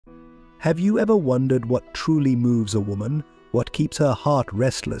Have you ever wondered what truly moves a woman, what keeps her heart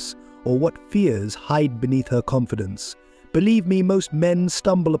restless, or what fears hide beneath her confidence? Believe me, most men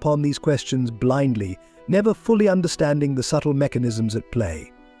stumble upon these questions blindly, never fully understanding the subtle mechanisms at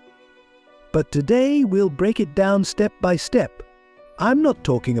play. But today we'll break it down step by step. I'm not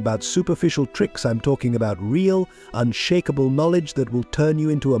talking about superficial tricks, I'm talking about real, unshakable knowledge that will turn you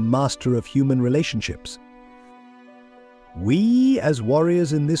into a master of human relationships. We, as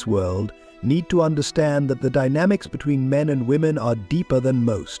warriors in this world, need to understand that the dynamics between men and women are deeper than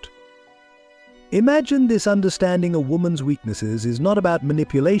most. Imagine this: understanding a woman's weaknesses is not about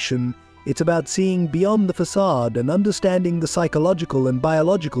manipulation, it's about seeing beyond the facade and understanding the psychological and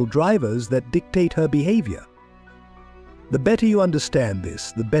biological drivers that dictate her behavior. The better you understand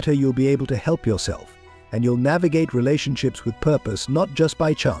this, the better you'll be able to help yourself, and you'll navigate relationships with purpose, not just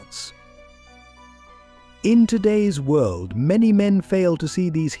by chance. In today's world, many men fail to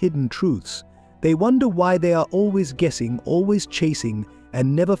see these hidden truths. They wonder why they are always guessing, always chasing,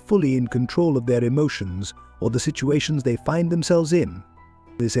 and never fully in control of their emotions or the situations they find themselves in.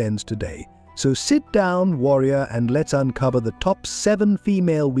 This ends today. So sit down, warrior, and let's uncover the top 7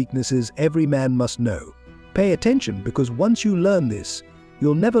 female weaknesses every man must know. Pay attention, because once you learn this,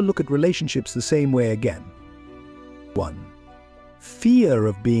 you'll never look at relationships the same way again. 1. Fear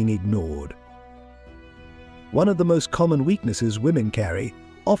of being ignored. One of the most common weaknesses women carry,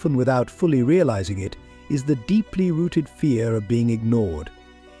 often without fully realizing it, is the deeply rooted fear of being ignored.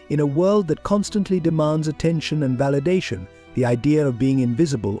 In a world that constantly demands attention and validation, the idea of being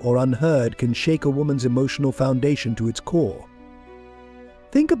invisible or unheard can shake a woman's emotional foundation to its core.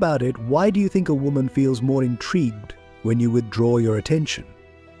 Think about it: why do you think a woman feels more intrigued when you withdraw your attention?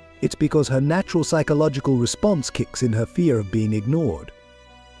 It's because her natural psychological response kicks in: her fear of being ignored.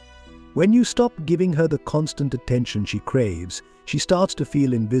 When you stop giving her the constant attention she craves, she starts to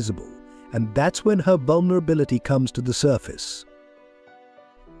feel invisible, and that's when her vulnerability comes to the surface.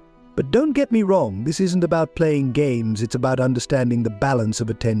 But don't get me wrong, this isn't about playing games, it's about understanding the balance of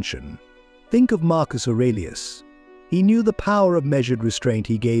attention. Think of Marcus Aurelius. He knew the power of measured restraint.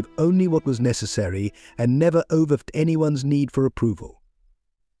 He gave only what was necessary and never overstepped anyone's need for approval.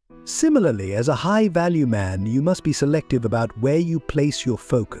 Similarly, as a high-value man, you must be selective about where you place your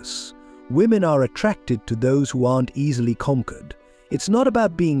focus. Women are attracted to those who aren't easily conquered. It's not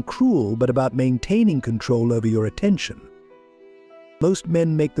about being cruel, but about maintaining control over your attention. Most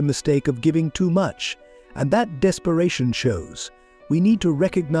men make the mistake of giving too much, and that desperation shows. We need to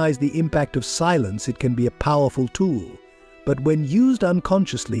recognize the impact of silence. It can be a powerful tool, but when used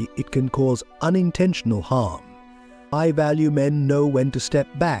unconsciously, it can cause unintentional harm. High-value men know when to step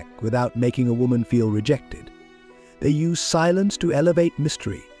back without making a woman feel rejected. They use silence to elevate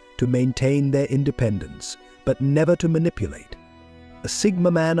mystery, to maintain their independence, but never to manipulate. A Sigma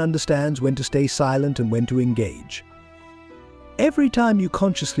man understands when to stay silent and when to engage. Every time you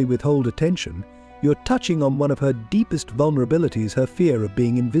consciously withhold attention, you're touching on one of her deepest vulnerabilities: her fear of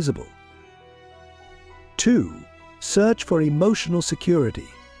being invisible. 2. Search for emotional security.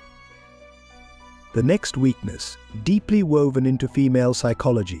 The next weakness, deeply woven into female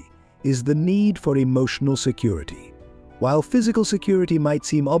psychology, is the need for emotional security. While physical security might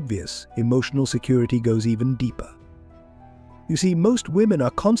seem obvious, emotional security goes even deeper. You see, most women are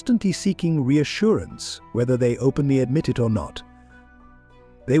constantly seeking reassurance, whether they openly admit it or not.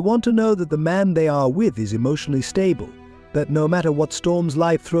 They want to know that the man they are with is emotionally stable, that no matter what storms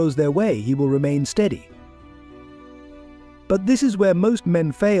life throws their way, he will remain steady. But this is where most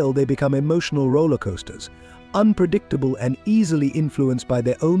men fail. They become emotional roller coasters, unpredictable and easily influenced by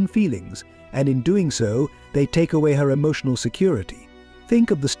their own feelings, and in doing so, they take away her emotional security.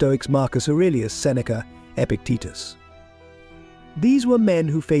 Think of the Stoics: Marcus Aurelius, Seneca, Epictetus. These were men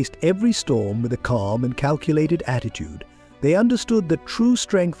who faced every storm with a calm and calculated attitude. They understood that true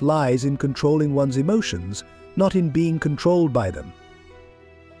strength lies in controlling one's emotions, not in being controlled by them.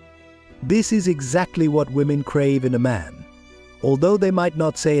 This is exactly what women crave in a man. Although they might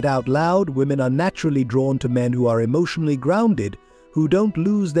not say it out loud, women are naturally drawn to men who are emotionally grounded, who don't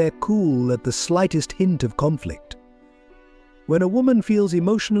lose their cool at the slightest hint of conflict. When a woman feels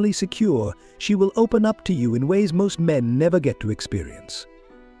emotionally secure, she will open up to you in ways most men never get to experience.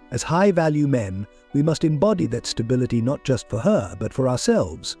 As high-value men, we must embody that stability not just for her, but for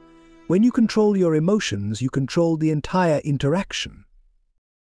ourselves. When you control your emotions, you control the entire interaction.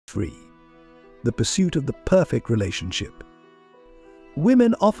 3. The pursuit of the perfect relationship.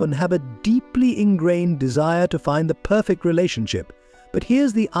 Women often have a deeply ingrained desire to find the perfect relationship, but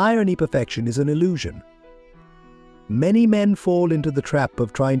here's the irony: perfection is an illusion. Many men fall into the trap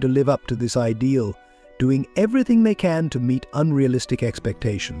of trying to live up to this ideal, doing everything they can to meet unrealistic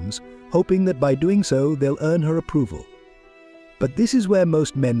expectations, hoping that by doing so they'll earn her approval. But this is where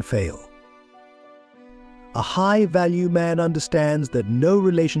most men fail. A high-value man understands that no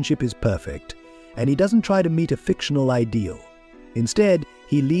relationship is perfect, and he doesn't try to meet a fictional ideal. Instead,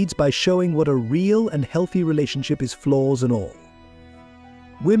 he leads by showing what a real and healthy relationship is, flaws and all.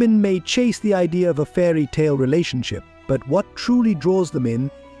 Women may chase the idea of a fairy tale relationship, but what truly draws them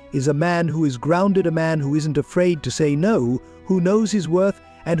in is a man who is grounded, a man who isn't afraid to say no, who knows his worth,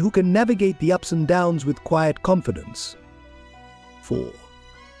 and who can navigate the ups and downs with quiet confidence. 4.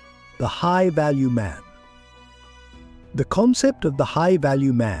 The high-value man. The concept of the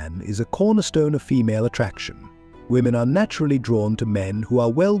high-value man is a cornerstone of female attraction. Women are naturally drawn to men who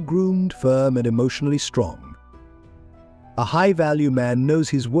are well-groomed, firm, and emotionally strong. A high-value man knows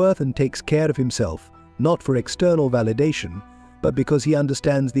his worth and takes care of himself, not for external validation, but because he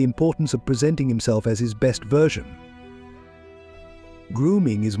understands the importance of presenting himself as his best version.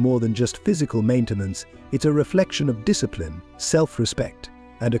 Grooming is more than just physical maintenance, it's a reflection of discipline, self-respect,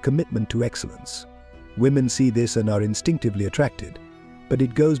 and a commitment to excellence. Women see this and are instinctively attracted, but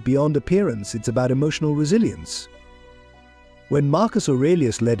it goes beyond appearance, it's about emotional resilience. When Marcus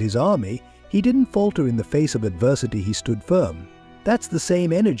Aurelius led his army, he didn't falter in the face of adversity, he stood firm. That's the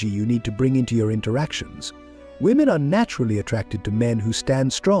same energy you need to bring into your interactions. Women are naturally attracted to men who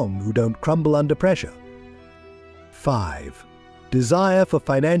stand strong, who don't crumble under pressure. 5. Desire for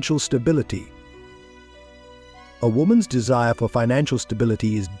financial stability. A woman's desire for financial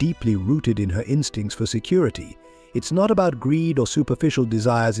stability is deeply rooted in her instincts for security. It's not about greed or superficial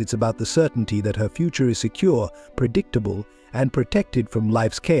desires, it's about the certainty that her future is secure, predictable, and protected from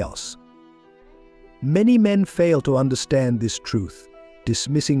life's chaos. Many men fail to understand this truth,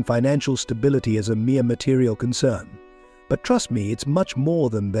 dismissing financial stability as a mere material concern. But trust me, it's much more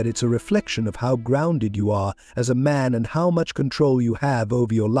than that. It's a reflection of how grounded you are as a man and how much control you have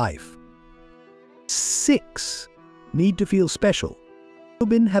over your life. 6. Need to feel special.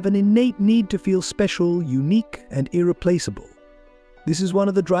 Women have an innate need to feel special, unique, and irreplaceable. This is one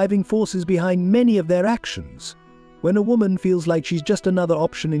of the driving forces behind many of their actions. When a woman feels like she's just another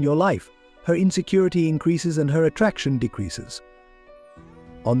option in your life, her insecurity increases and her attraction decreases.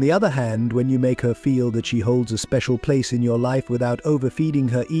 On the other hand, when you make her feel that she holds a special place in your life without overfeeding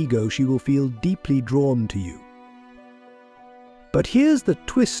her ego, she will feel deeply drawn to you. But here's the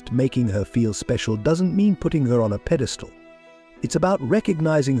twist: making her feel special doesn't mean putting her on a pedestal. It's about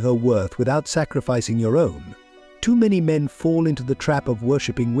recognizing her worth without sacrificing your own. Too many men fall into the trap of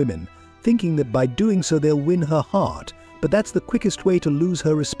worshipping women, thinking that by doing so they'll win her heart, but that's the quickest way to lose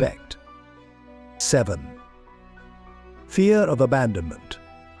her respect. 7. Fear of abandonment.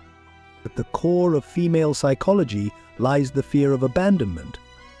 At the core of female psychology lies the fear of abandonment.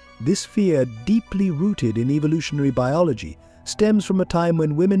 This fear, deeply rooted in evolutionary biology, stems from a time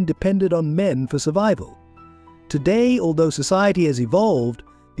when women depended on men for survival. Today, although society has evolved,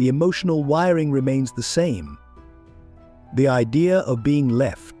 the emotional wiring remains the same. The idea of being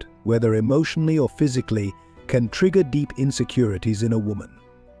left, whether emotionally or physically, can trigger deep insecurities in a woman.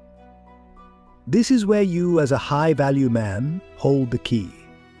 This is where you, as a high-value man, hold the key.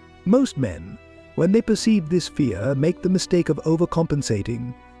 Most men, when they perceive this fear, make the mistake of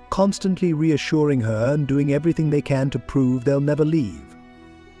overcompensating, constantly reassuring her and doing everything they can to prove they'll never leave.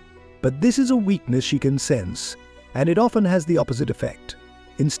 But this is a weakness she can sense, and it often has the opposite effect.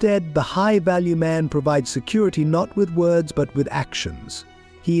 Instead, the high-value man provides security not with words but with actions.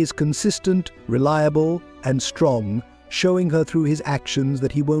 He is consistent, reliable, and strong, showing her through his actions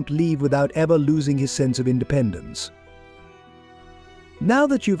that he won't leave without ever losing his sense of independence. Now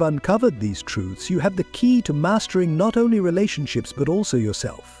that you've uncovered these truths, you have the key to mastering not only relationships but also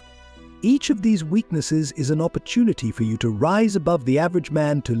yourself. Each of these weaknesses is an opportunity for you to rise above the average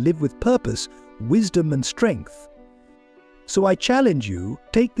man, to live with purpose, wisdom, and strength. So I challenge you,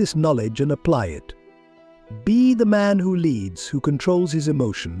 take this knowledge and apply it. Be the man who leads, who controls his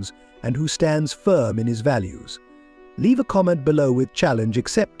emotions, and who stands firm in his values. Leave a comment below with challenge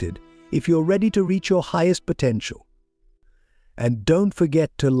accepted if you're ready to reach your highest potential. And don't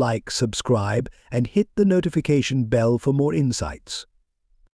forget to like, subscribe, and hit the notification bell for more insights.